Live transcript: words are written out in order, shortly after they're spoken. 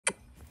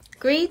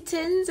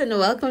Greetings and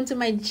welcome to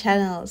my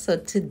channel. So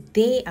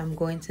today I'm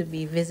going to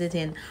be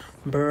visiting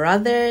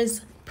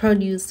Brothers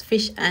Produce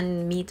Fish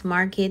and Meat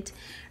Market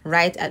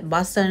right at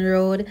Boston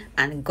Road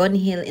and Gun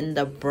Hill in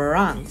the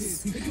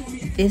Bronx.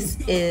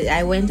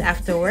 I went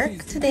after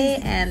work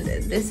today and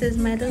this is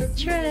my little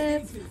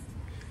trip.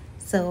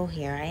 So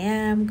here I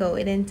am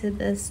going into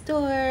the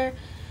store.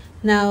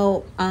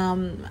 Now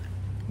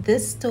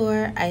this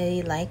store,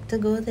 I like to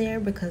go there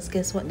because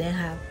guess what they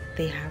have?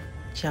 They have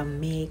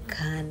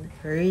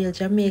real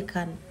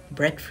Jamaican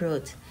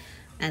breadfruit.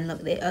 And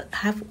look, they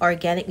have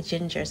organic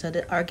ginger. So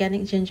the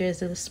organic ginger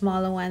is the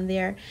smaller one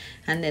there,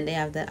 and then they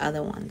have the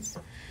other ones.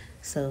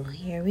 So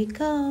here we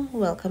go.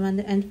 Welcome on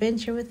the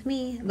adventure with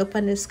me. Look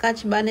on the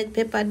scotch bonnet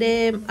pepper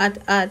them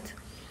at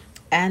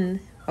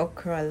and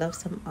okra. I love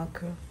some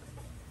okra.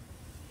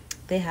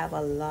 They have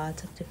a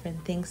lot of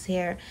different things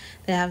here.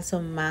 They have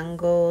some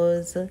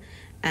mangoes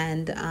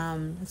and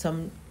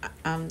some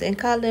they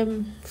call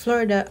them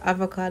Florida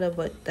avocado,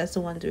 but that's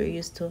the ones we're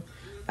used to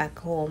back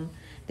home.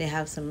 They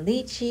have some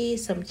lychee,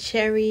 some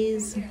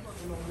cherries,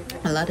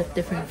 a lot of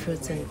different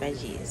fruits and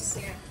veggies.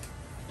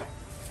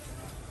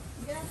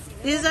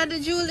 These are the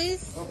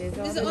Julies.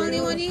 This is the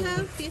only one you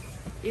have?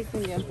 East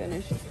Indian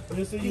finished.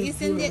 East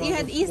Indian? You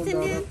had East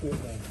Indian?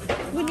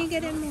 When you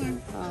get it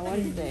more?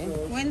 Wednesday.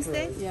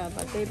 Wednesday? Yeah,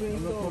 but they bring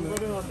so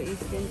little of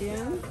East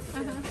Indian.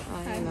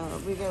 You know,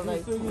 we get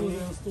like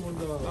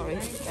sorry,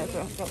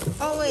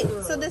 oh wait,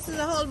 so this is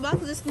a whole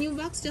box, this new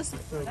box? Just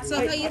so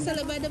how you sell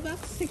it by the box?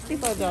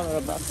 $65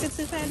 a box.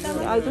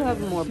 $65? I do have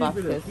more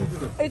boxes.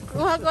 Go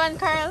on,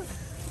 Carl.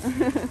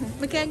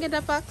 We can get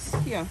a box?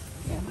 Yeah,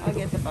 I'll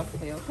get the box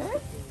for you, okay?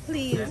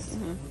 Please.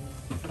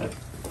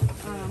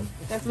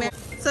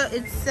 So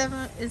it's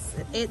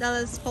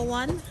 $8 for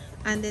one,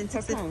 and then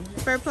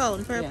per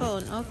pound.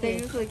 Okay. They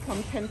usually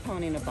come 10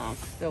 pound in a box.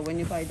 So when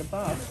you buy the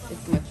box,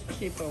 it's much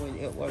cheaper when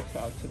it works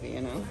out to be,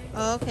 you know.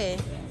 Okay.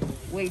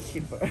 Way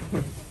cheaper.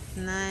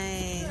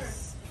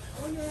 Nice.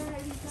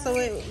 So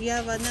wait, you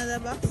have another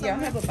box? Somewhere? Yeah,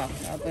 I have a box.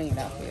 I'll bring it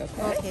out for you.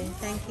 Okay. Okay,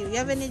 thank you. You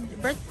have any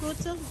breadfruit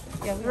too?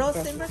 Yeah,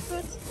 roasted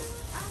breadfruit,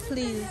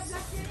 please.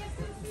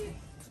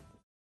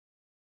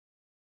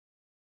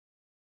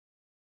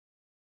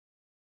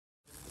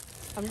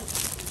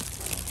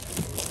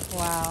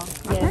 Wow.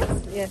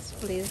 Yes, yes,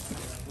 please.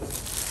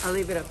 I'll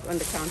leave it up on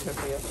the counter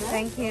for you. Okay?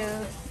 Thank you.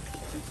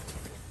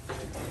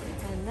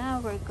 And now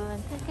we're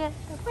going to get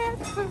the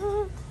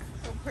breadfruit.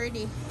 So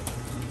pretty.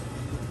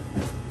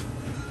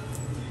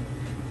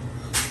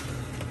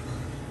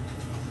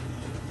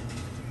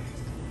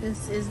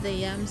 This is the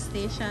yam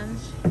station.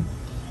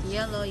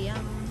 Yellow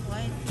yam,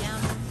 white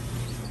yam,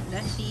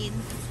 dasheen.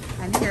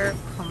 And here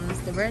comes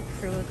the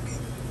breadfruit.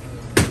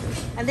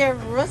 And they're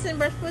roasting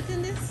breadfruit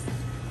in this?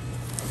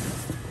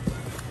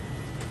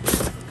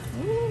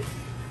 Ooh.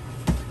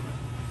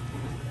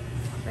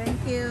 Thank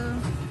you.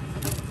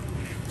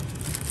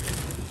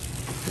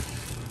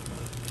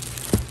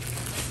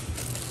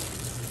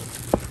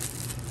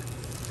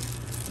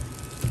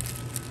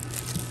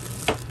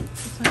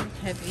 This one is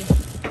heavy.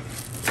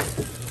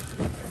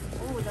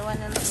 Oh, the one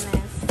that looks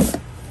nice.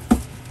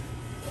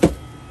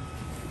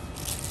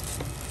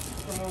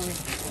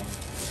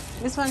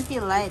 This one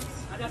feels light.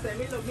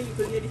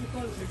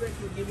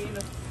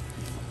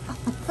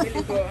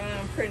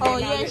 Oh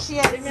yeah, she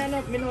has.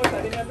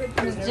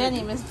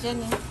 Miss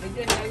Jenny.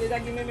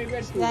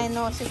 Yeah, I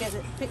know she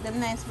picked the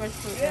nice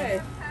breadfruit.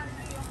 Yeah.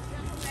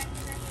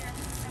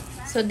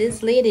 So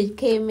this lady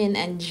came in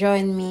and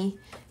joined me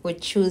with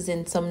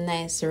choosing some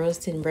nice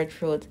roasting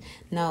breadfruit.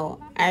 Now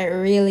I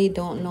really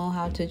don't know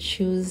how to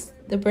choose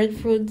the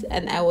breadfruit,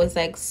 and I was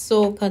like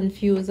so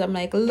confused. I'm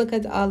like, look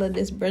at all of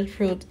this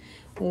breadfruit.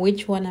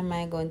 Which one am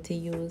I going to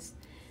use?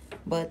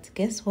 But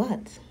guess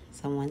what?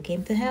 Someone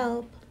came to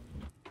help.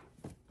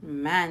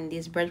 Man,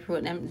 these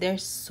breadfruit, they're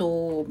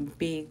so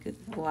big.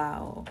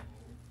 Wow.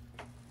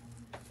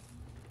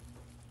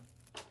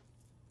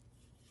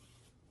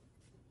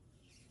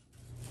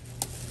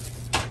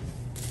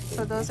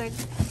 So those are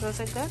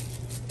good?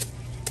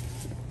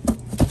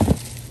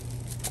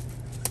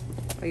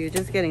 Are you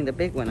just getting the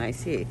big one? I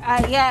see.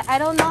 Yeah, I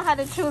don't know how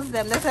to choose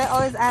them. That's why I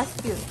always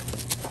ask you.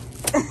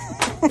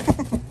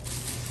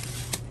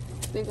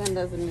 Big one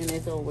doesn't mean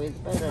it's always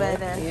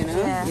better. You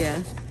know?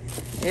 Yeah.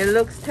 It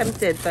looks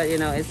tempted, but you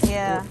know, it's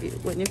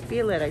when you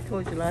feel it. I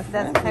told you last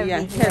time. Heavy.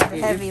 Yeah,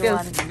 heavy. It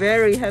feels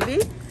very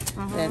heavy.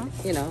 Then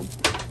you know.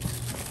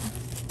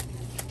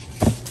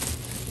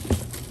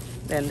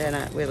 Then they're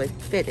not really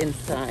fit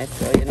inside,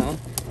 so you know,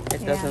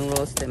 it doesn't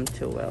roast them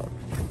too well.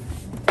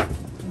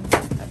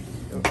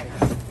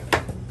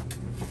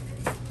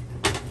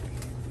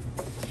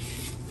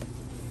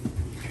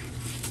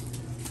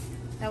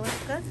 That was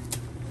good.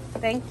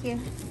 Thank you.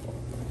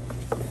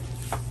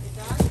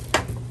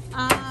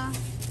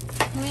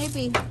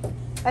 Maybe.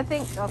 I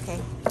think, okay.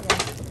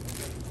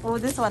 Yeah. Oh,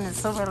 this one is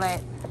super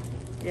light.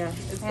 Yeah,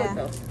 it's good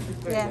though. It's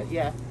very good.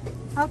 Yeah.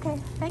 Okay,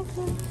 thank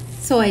you.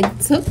 So I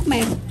took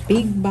my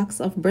big box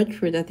of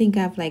breadfruit. I think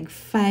I have like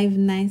 5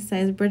 nice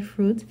size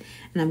breadfruit,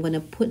 and I'm gonna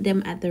put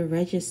them at the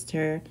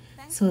register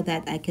so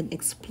that I could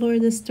explore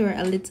the store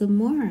a little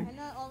more.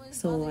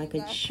 So I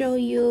could show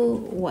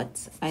you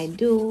what I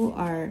do,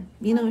 or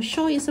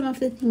show you some of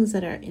the things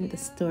that are in the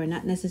store,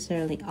 not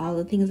necessarily all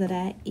the things that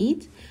I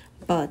eat,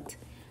 but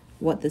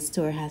what the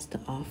store has to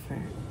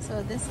offer.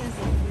 So this is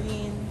a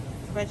green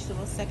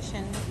vegetable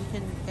section. You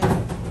can get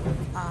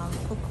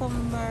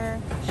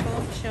cucumber,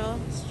 chocho,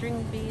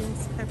 string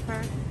beans,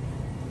 pepper,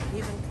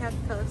 even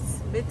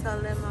cactus, bitter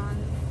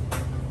lemon.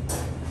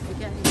 You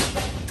can get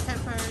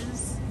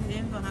peppers. You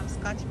even have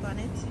scotch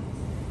bonnet,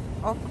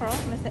 okra.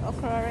 I say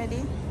okra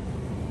already.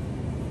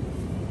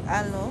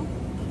 Aloe.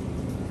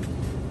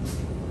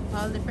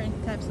 All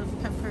different types of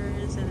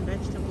peppers and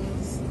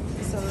vegetables.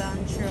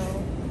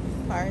 Cilantro,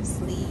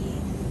 parsley,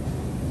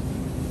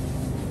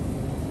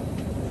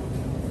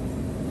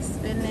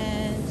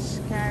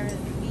 spinach, carrot,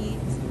 beet,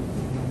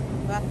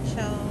 bok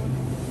choy,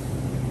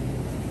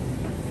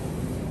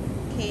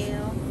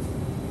 kale,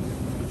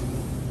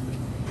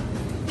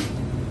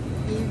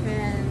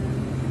 even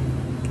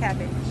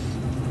cabbage,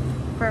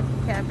 purple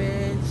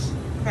cabbage,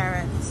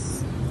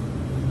 carrots.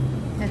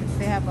 And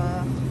they have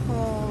a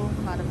whole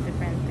lot of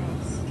different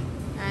things.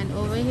 And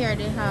over here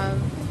they have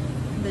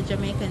the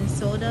Jamaican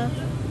soda,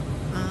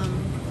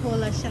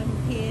 cola,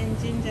 champagne,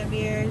 ginger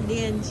beer,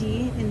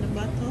 D&G in the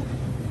bottle.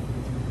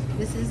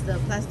 This is the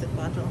plastic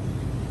bottle.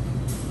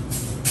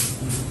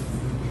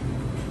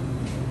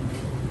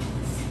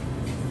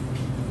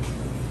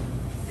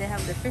 They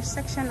have the fish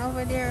section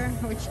over there,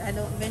 which I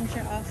don't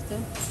venture off to.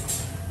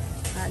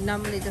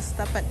 Normally just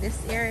stop at this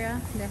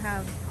area. They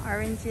have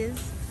oranges.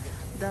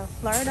 The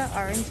Florida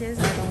oranges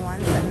are the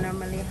ones that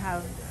normally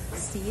have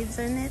seeds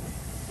in it.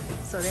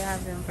 So they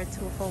have them for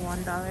 $2 for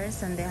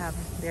 $1, and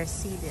they're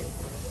seeded.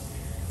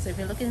 So if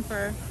you're looking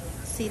for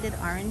seeded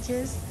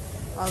oranges,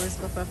 always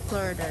go for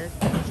Florida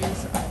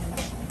juice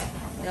orange.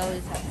 They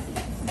always have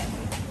seeds.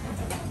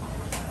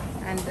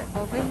 And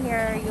over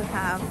here you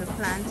have the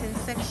plantain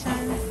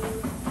section.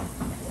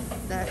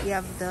 That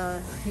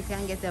you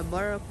can get the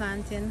burro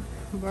plantain,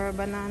 burro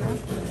banana.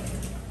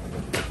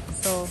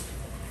 So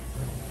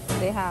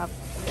they have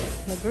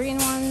the green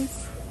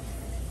ones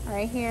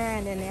right here,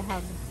 and then they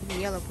have the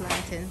yellow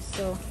plantain.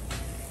 So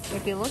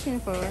if you're looking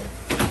for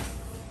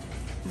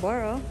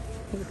burro,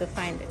 you can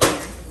find it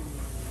here.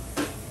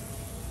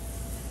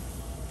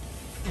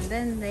 And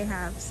then they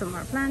have some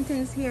more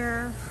plantains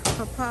here,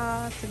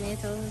 pawpaw,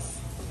 tomatoes,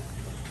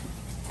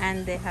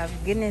 and they have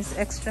Guinness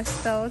Extra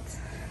Stout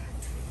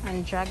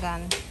and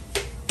Dragon.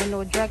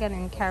 Dragon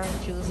and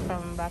carrot juice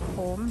from back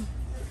home.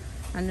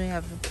 And we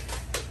have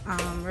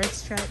Red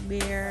Stripe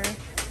beer,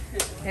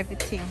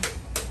 everything.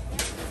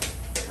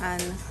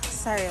 And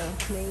sorrel.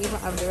 They even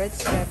have the Red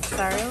Stripe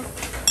sorrel.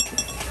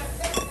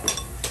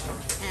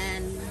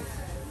 And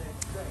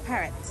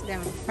parrot.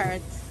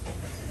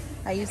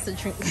 I used to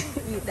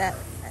eat that.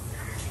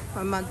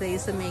 My mother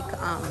used to make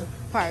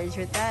porridge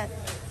with that.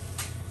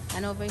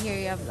 And over here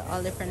you have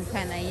all different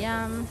kind of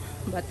yam,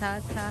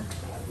 batata,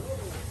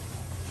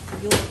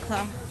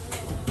 yuca,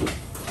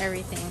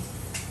 everything.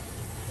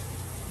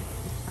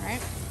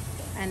 Alright.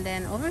 And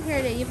then over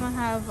here they even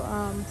have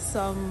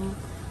some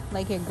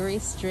like your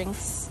grace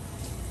drinks.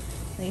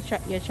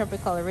 Your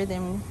tropical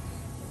rhythm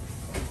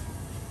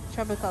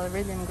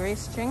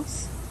grace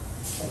drinks.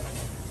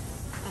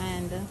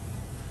 And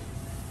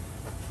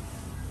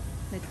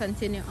they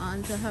continue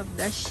on to have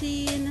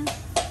Dashin,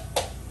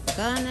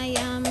 Ghana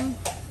yam,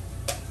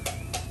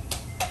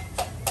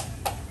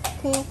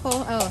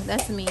 cocoa. Oh,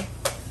 that's me.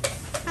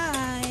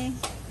 Hi.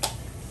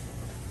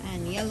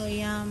 And yellow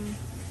yam,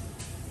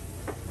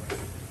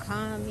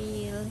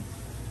 caramel.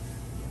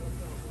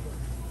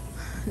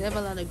 They have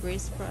a lot of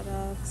Grace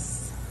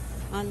products,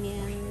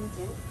 onions.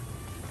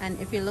 And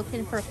if you're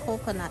looking for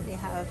coconut, they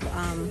have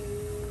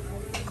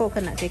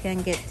coconut. They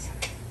can get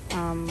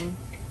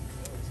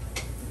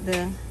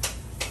the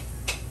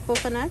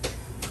coconut,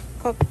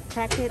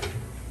 crack it,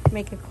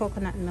 make a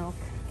coconut milk.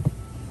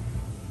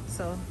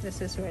 So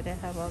this is where they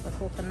have all the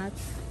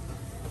coconuts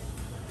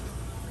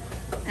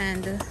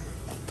and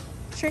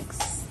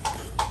tricks.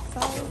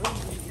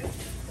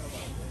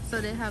 So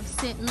they have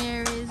St.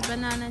 Mary's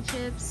banana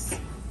chips.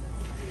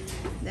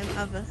 They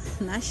have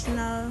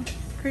National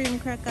cream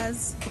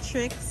crackers,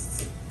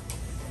 tricks.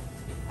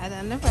 And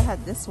I never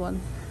had this one.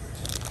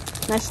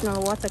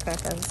 National water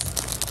crackers.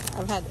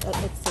 I've had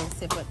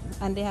Excelsior,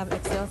 and they have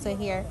Excelsior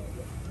here.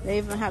 They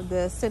even have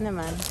the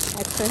cinnamon.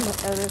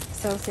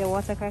 Excelsior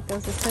water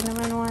crackers, the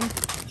cinnamon one.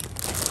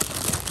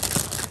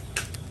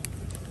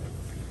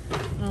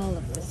 All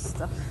of this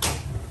stuff.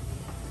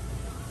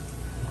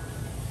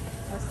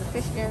 That's the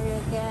fish area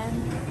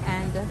again.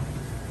 And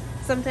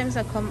sometimes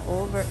I come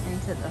over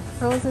into the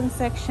frozen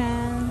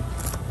section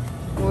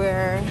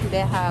where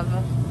they have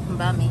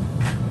bami.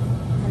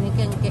 And you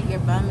can get your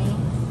bami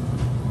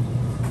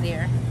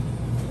there.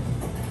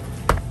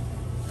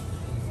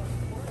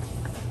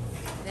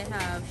 They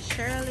have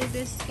Shirley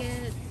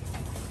biscuit.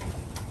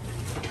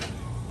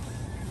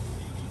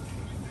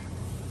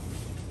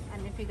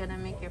 And if you're gonna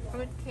make your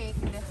fruit cake,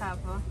 they have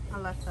a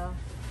lot of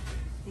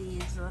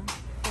these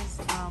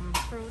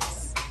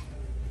fruits.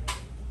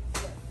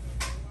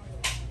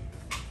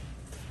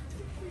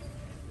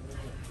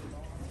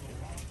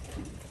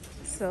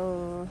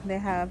 So they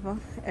have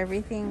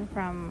everything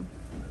from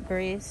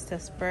Grace to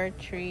Spur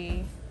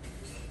Tree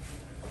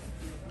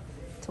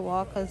to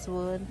Walker's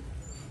Wood.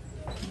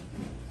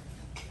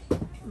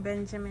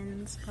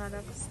 Benjamin's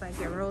products like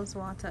your rose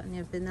water and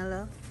your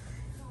vanilla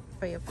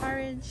for your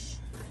porridge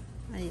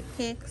and your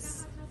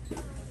cakes.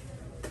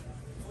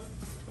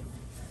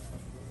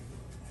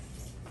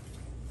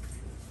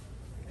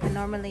 And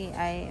normally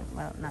I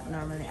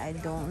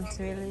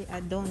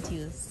don't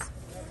use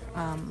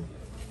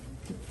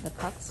the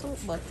cock soup,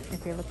 but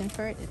if you're looking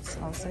for it, it's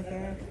also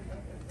here.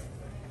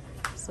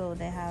 So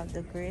they have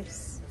the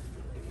Grace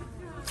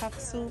cock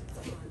soup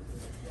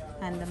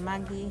and the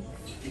Maggie.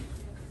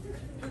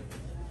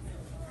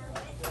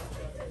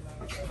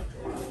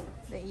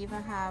 They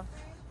even have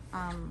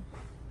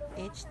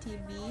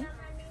HTB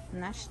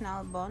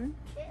national bun.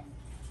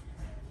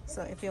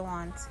 So if you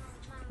want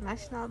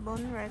national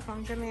bun right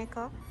from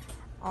Jamaica,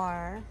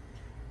 or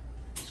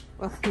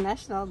well,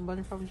 national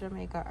bun from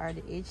Jamaica or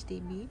the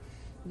HTB,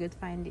 you could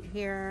find it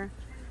here.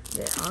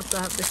 They also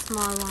have the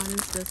small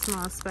ones, the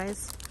small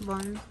spice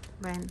bun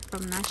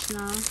from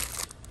National,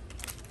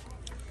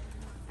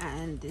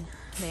 and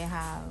they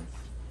have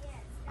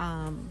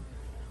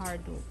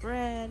hard dough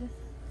bread.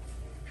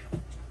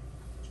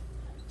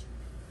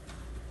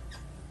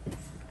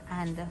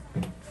 And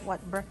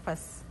what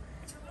breakfast?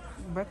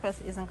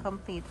 Breakfast isn't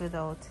complete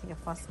without your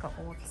Fosca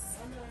oats.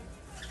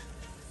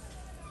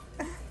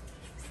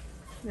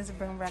 This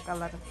brings back a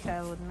lot of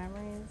childhood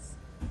memories.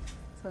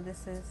 So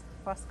this is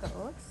Fosca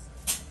oats.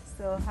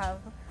 Still have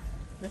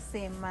the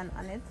same man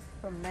on it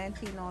from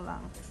 19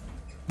 long.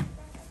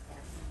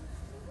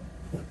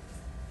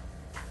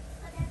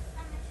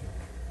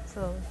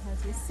 So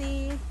as you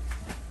see,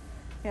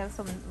 we have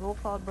some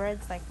local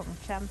breads like from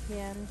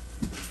Champion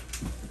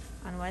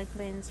on White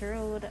Plains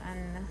Road,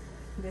 and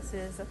this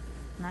is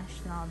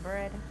National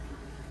bread.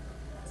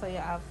 So you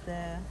have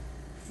the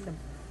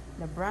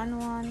brown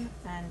one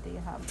and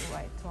you have the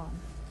white one.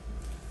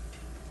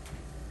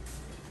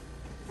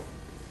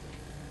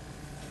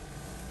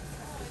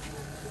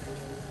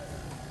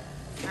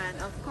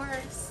 And of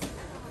course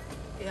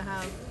you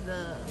have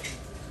the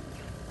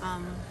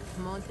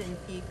Mountain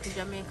Peak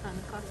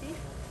Jamaican coffee.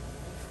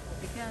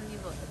 You can't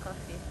leave out the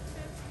coffee.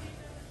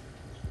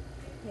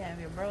 You have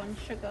your brown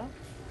sugar.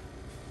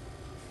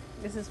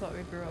 This is what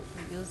we grew up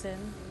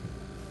using.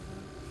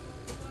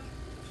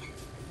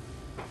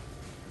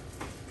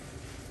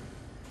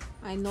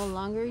 I no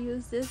longer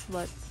use this,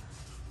 but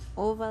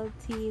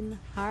Ovaltine,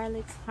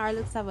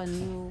 Horlicks have a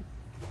new,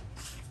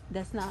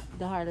 that's not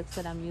the Horlicks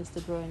that I'm used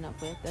to growing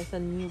up with. That's a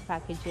new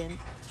packaging,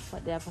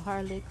 but they have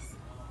Horlicks,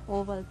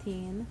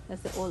 Ovaltine,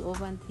 that's the old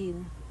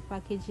Ovaltine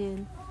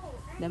packaging.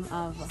 Them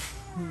have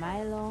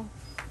Milo,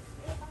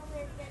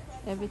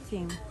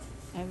 everything.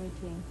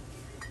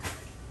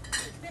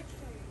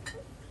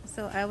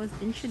 So I was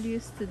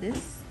introduced to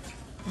this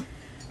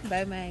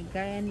by my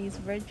Guyanese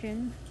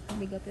virgin.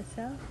 Big up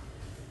yourself.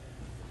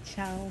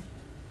 Chow.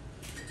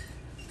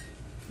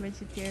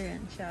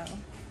 Vegetarian chow.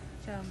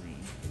 Chow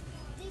mein.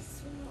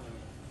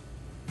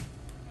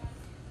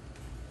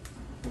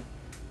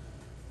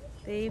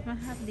 They even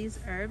have these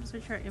herbs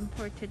which are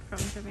imported from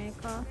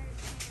Jamaica.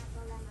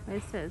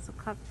 It says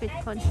cockpit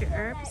country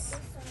herbs.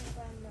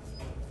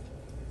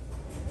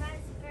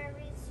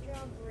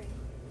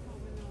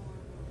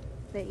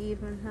 They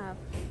even have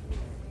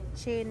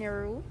chain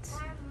root,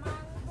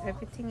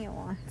 everything you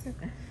want.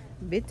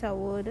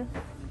 Bitterwood,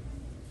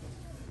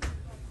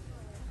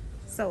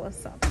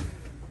 soursop,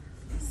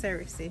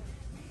 serisi.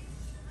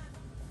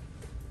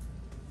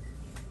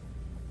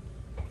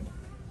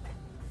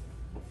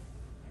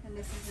 And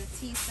this is the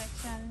tea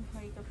section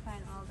where you can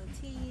find all the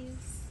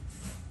teas.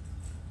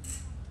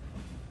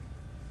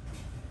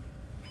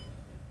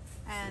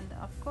 And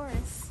of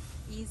course,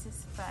 Easy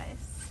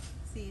Spice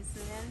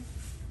seasoning.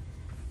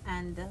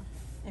 And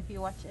if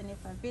you watch any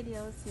of my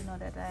videos, you know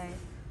that I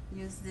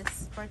use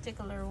this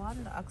particular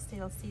one, the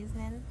oxtail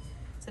seasoning,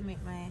 to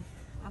make my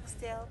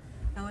oxtail.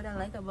 And what I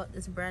like about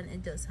this brand,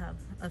 it does have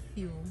a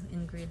few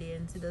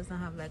ingredients. It doesn't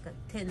have like a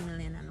 10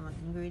 million and one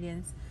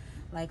ingredients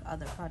like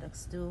other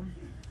products do.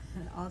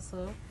 And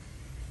also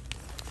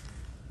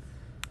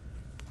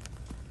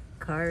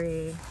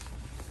curry.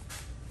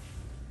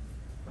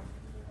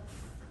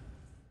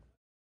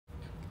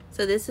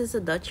 So this is a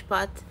Dutch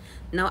pot.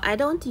 Now I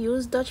don't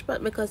use Dutch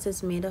pot because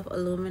it's made of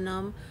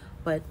aluminum,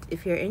 but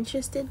if you're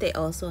interested, they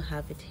also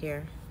have it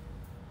here.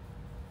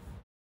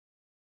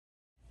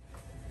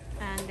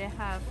 And they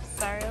have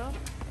sorrel.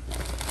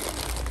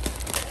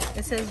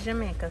 This is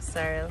Jamaica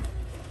sorrel,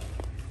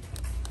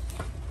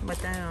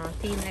 but I don't know,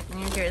 T-neck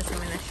New Jersey,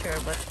 I'm not sure,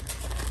 but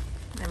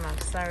they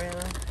have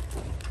sorrel.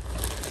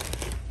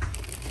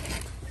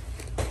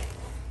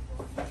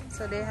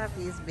 So they have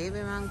these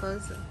baby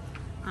mangoes.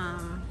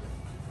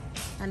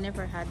 I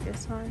never had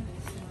this one.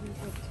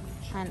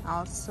 And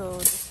also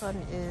this one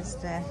is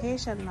the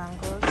Haitian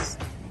mangoes.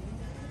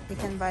 You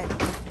can buy it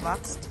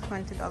boxed,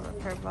 $20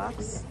 per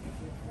box.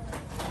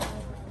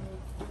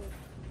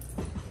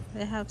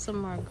 They have some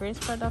more Grace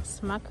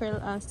products, mackerel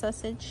and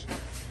sausage.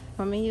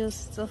 When me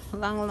used to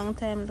long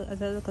time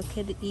as a little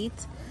kid eat.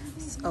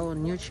 Oh,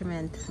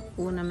 nutriment.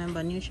 Una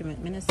member nutriment.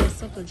 Me say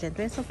supplement.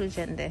 Where's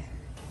supplement there?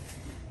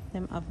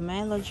 Them have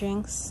Milo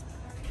drinks.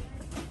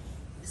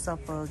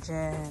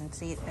 Supplement.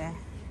 See it there.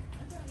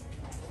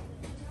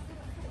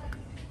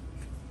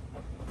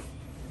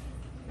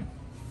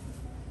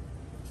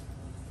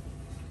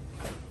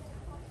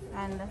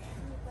 And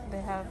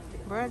they have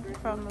bread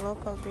from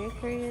local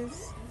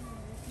bakeries.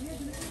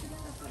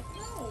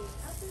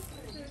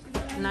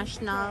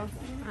 National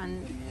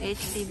and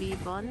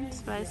HCB bun,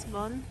 spice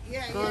bun,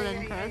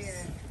 golden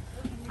crust,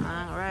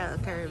 Royal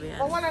Caribbean.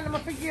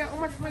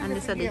 And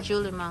this is the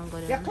Julie mango.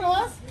 You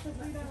close?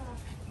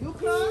 You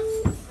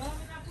close?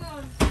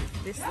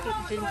 Biscuit,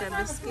 ginger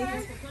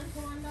biscuit.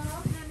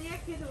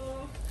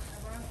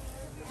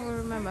 Who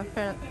remember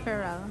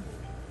Feral?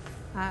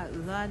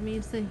 Lord, me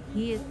used to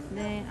hate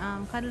the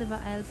cod liver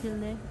oil pill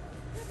there.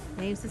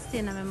 I used to stay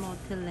in my mouth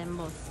till them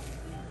bust.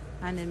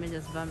 And then me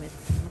just vomit.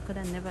 I could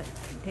have never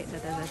take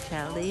that as a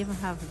child. They even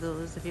have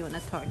those if you want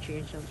to torture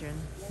your children.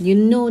 You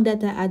know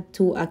that I add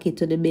 2 Aki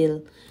to the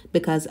bill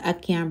because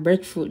Aki and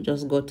breadfruit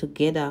just go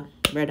together.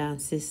 Brother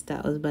and sister,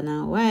 husband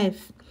and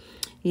wife.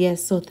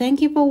 Yes, so thank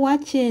you for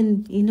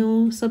watching. You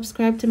know,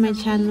 subscribe to my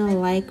channel,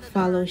 like,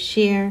 follow,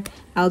 share.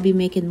 I'll be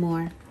making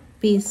more.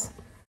 Peace.